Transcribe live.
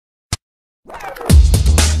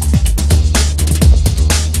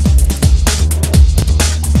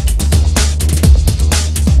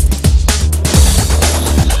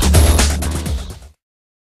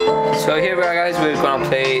guys, we're gonna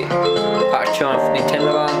play part 2 of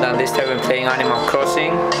NintendoLand, and this time we're playing Animal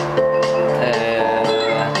Crossing.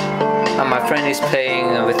 And my friend is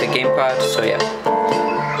playing with the gamepad, so yeah.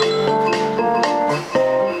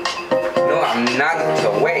 No, I'm not. So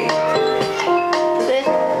wait.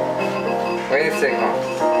 Wait a second.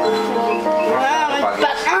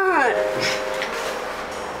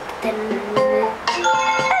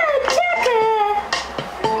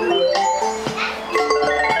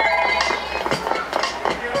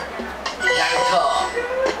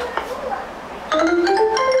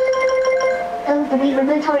 We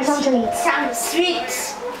removed horizontally. Some streets.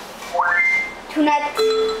 Do not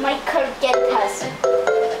Michael get us.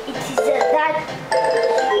 It is that.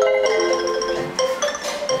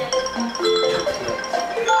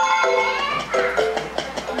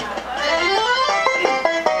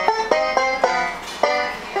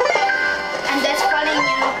 And that's calling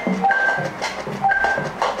you.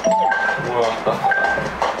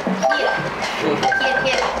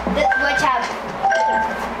 Here. Watch out.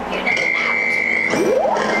 You're not out.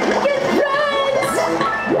 Good friends!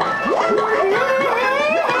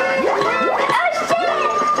 Oh shit!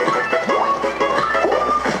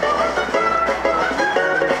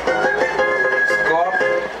 Scorp,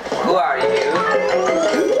 who are you?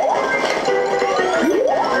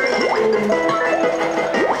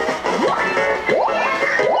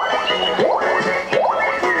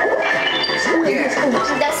 Yes.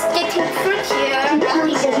 That's getting fruit here.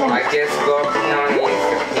 I guess Scorpion is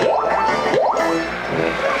the king.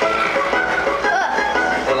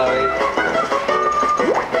 Hello.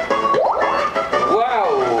 Wow,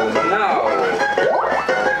 no.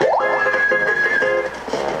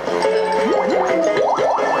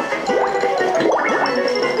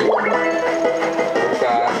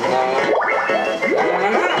 God, no.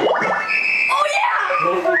 No. Oh yeah!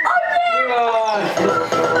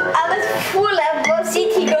 I was full of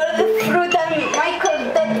sitting all the fruit and Michael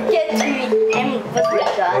don't get me. And was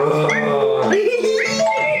like that.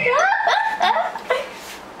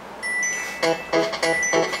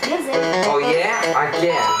 Oh yeah,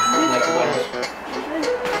 again.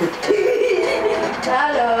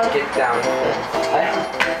 Hello. Get down.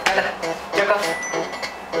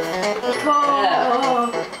 Oh.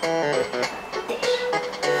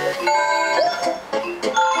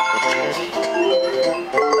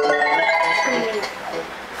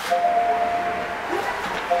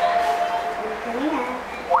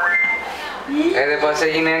 Depois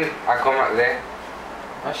seguinen ακόμα δε.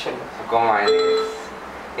 Ακόμα είναι.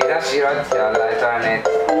 Ήταν σειρότηση, αλλά ήταν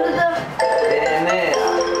έτσι. Ναι,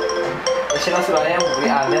 εσύ να σου λέει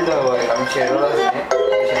αν δεν το έκαμε χειρόλας, ναι.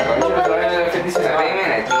 Εσύ να κάνεις χειρόλας, να διαφημίσεις Θα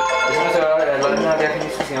περίμενε τι. Εσύ να σου λέει να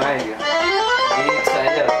διαφημίσεις στην ίδια. Ή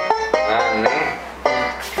ξανά. Α, ναι.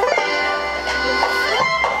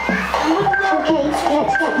 Okay,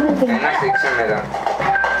 let's get moving. Ένα στήξε μετά.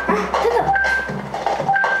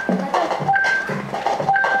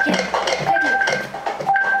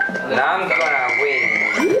 Now I'm gonna win.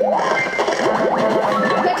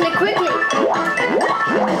 Quickly.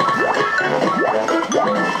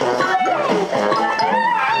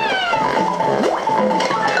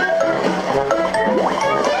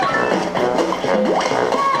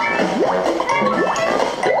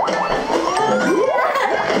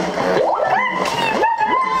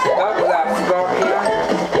 Stop that, Scorpion.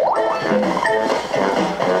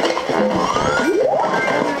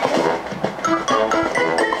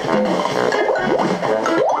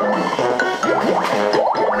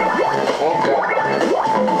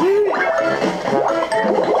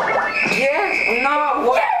 Yes! No!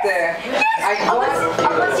 What the? I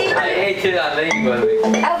got you. I ate it and then you got it.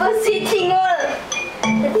 I was eating all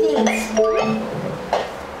the things.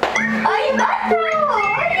 Are you mad, bro?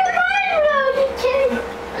 You're killing.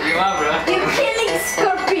 You are, bro. You're killing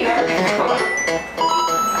Scorpion.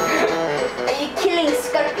 Are you killing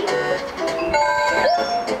Scorpion?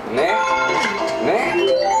 Ναι. Ναι.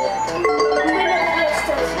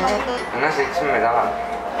 Ένα στήξε μετά.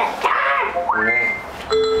 Ναι.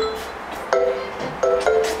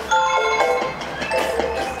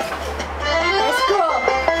 Let's go.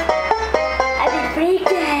 I'll be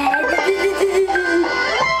breaking.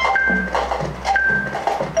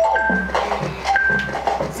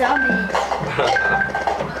 Zombies.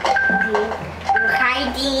 I'm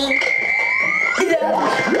hiding.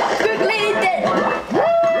 Quickly, dead.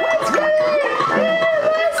 It's coming.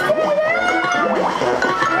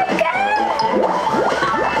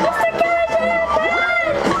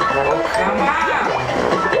 Oh, come on!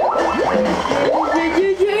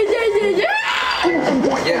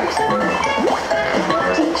 Yes.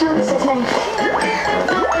 Take chances now.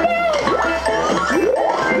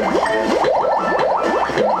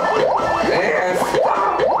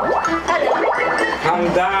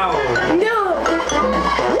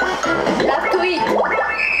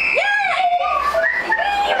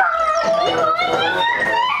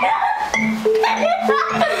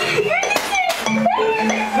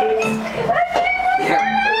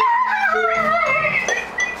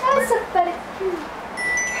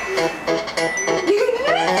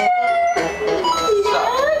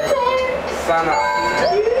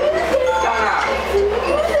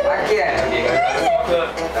 Da?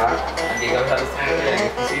 Adică am dat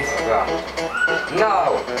precis. Da. No!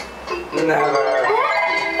 Never!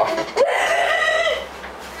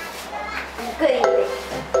 Găinile.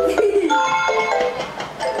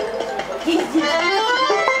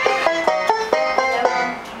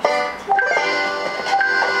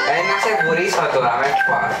 Elena si è burrito la match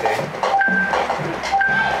parte.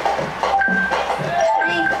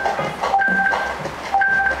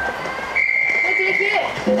 Uite-le here.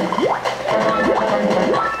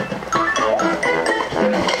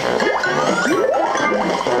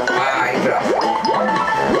 Vai, bravo.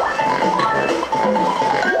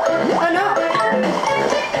 Oh no.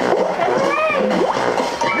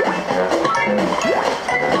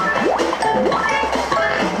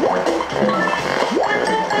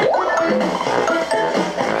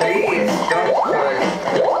 Please, don't play.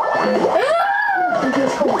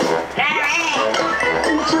 Computer's cold.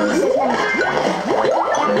 Two chances left.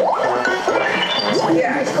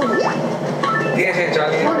 Yes. Computer's cold. 10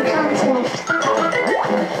 giorni. One chance left.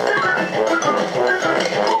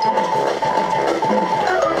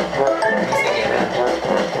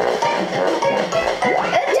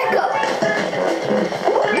 Jacob.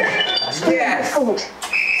 Yes. Cold.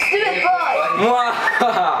 Stupid boy. Mwah.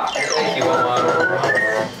 Thank you, Mama.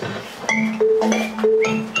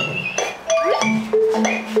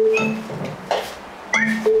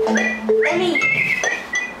 Emmy.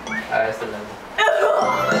 Adesso la...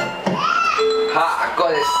 Ha,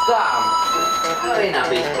 cosa sta? Allora in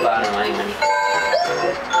apri mani.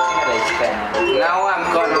 Lei spena. Now I'm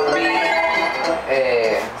gonna be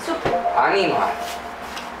Super. animal.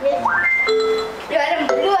 Yes. You are a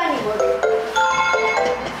blue animal.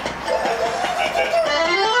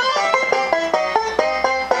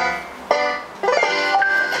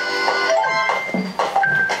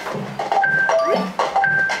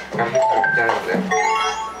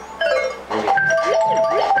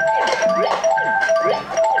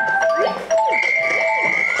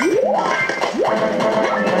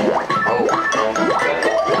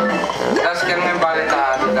 La schermo è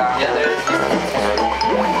ballettato, da. Yeah, there is.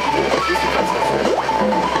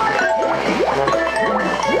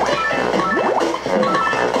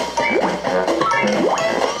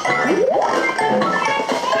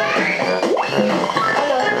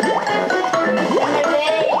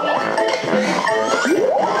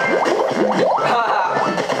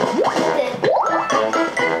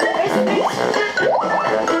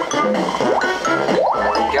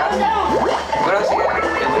 Però si è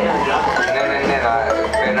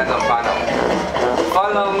lontano.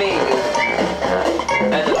 Follow me.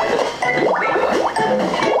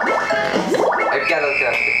 È chiaro che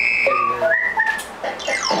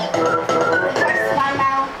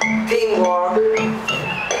teamwork.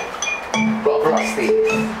 Frosty.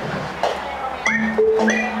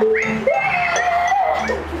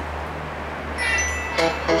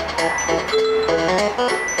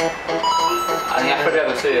 Mia fratello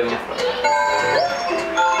questo è mio fratello.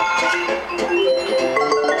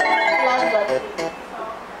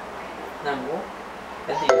 Non può? E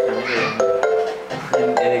sì, fammi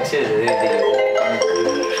vedere.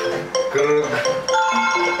 Krug.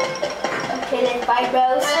 Okay, then bye,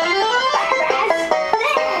 bros.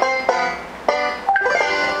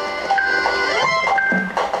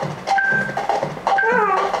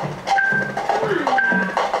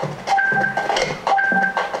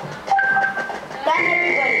 Done,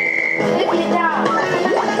 everybody. Quickly down.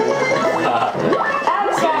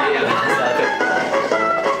 Outside.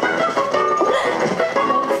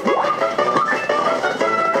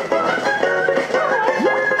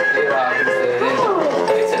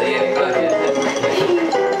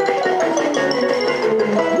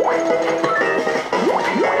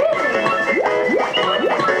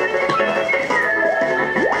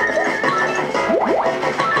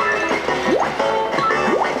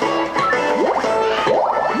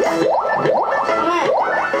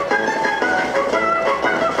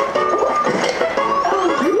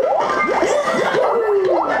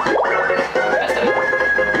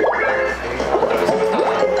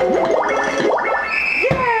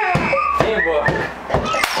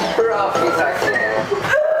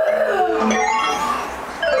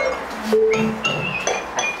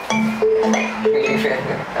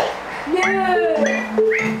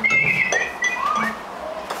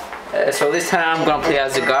 So this time I'm gonna play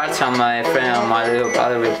as the guard, so my friend and my little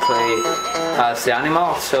brother will play as the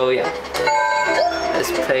animal. So yeah,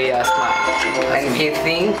 let's play as my. And he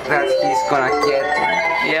thinks that he's gonna get.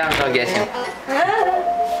 Yeah, I'm gonna get him.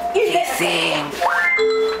 Sing.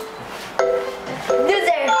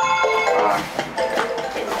 Loser.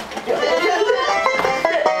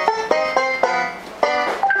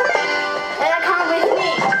 And I can't wait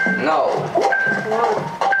No.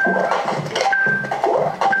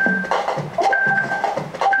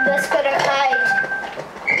 Let's go to hide.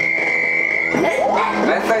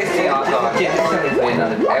 Me estoy diciendo todo. ¿Quién te está diciendo?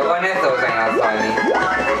 Es bonito que no soy ni.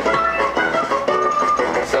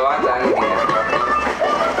 So va a estar en día.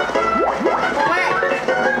 Come on.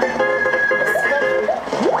 Let's go.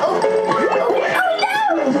 Oh,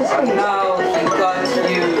 No, he got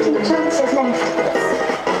you. Chances left.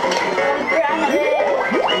 run away.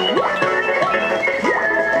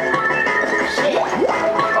 Shit.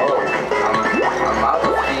 Oh, I'm out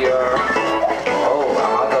of here. Oh,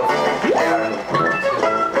 I'm out of there.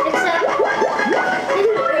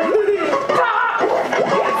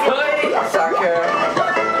 It's Sucker.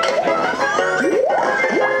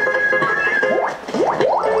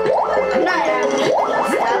 I'm not making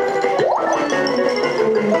stuff.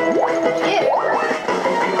 Here.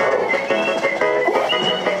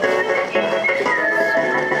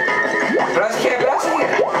 Braskie.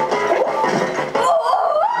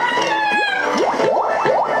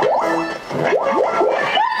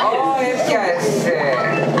 Oh, es que ese.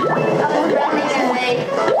 I'm running away.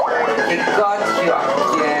 He got you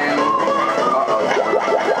again. Uh-oh.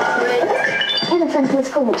 Elephant was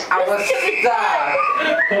caught. I was stuck.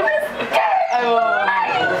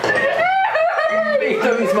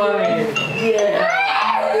 Victory's mine. Yeah.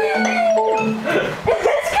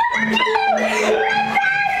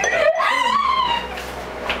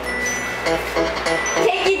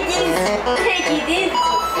 Take it easy. Take it easy.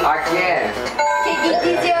 Again. Take it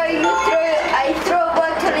easy or I throw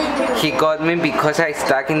water in you. He got me because I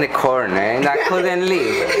stuck in the corner and I couldn't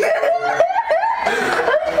leave.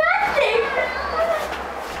 Nothing.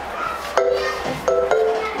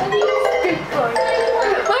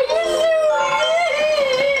 What are you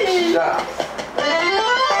doing? Stop.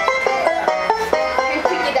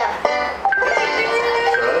 Pick it up.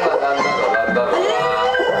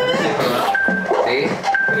 See?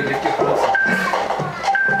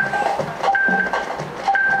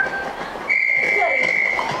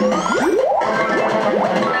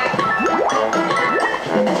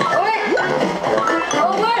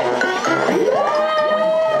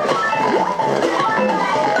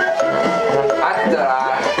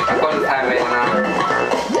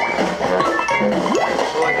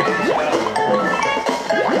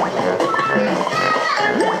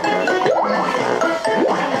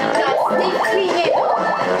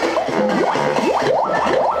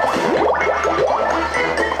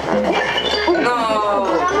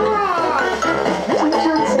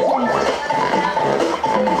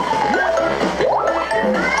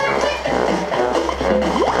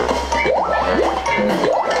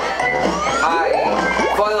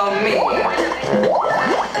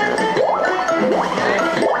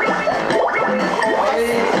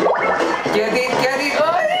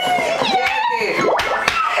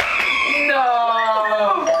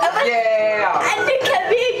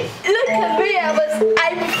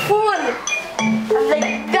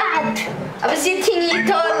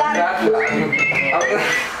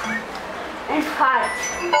 and hot.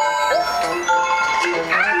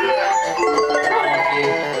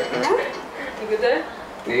 You good there?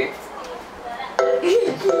 Sí.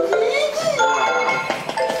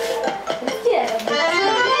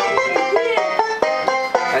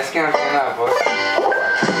 Es que no tiene la voz.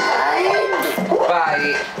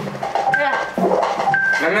 Bye.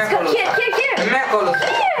 No me acuerdo. No me acuerdo.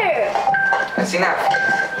 Así nada.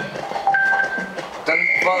 Don't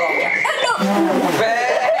follow me.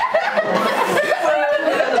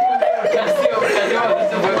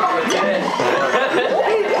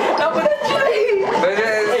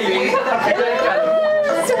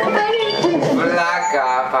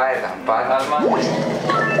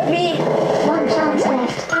 Me. One chance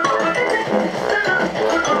left.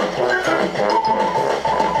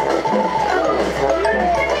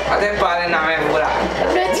 Até pare na minha mura.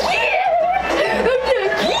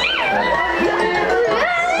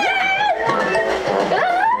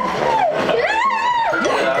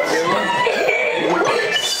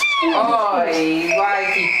 Oi, why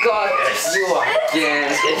he got you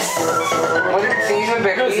again? Może przyniosę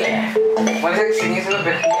bekinie? Może przyniosę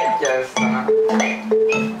bekinie? Sana.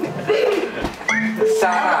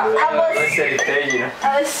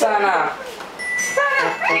 Sana.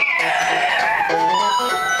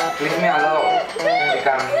 Leave me alone. You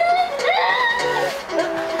can.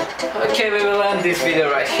 Okay, we will end this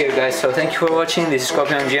video right here, guys. So thank you for watching. This is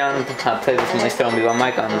Scorpion Gian. I played with my strong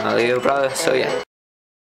Mike and my little brother. So yeah.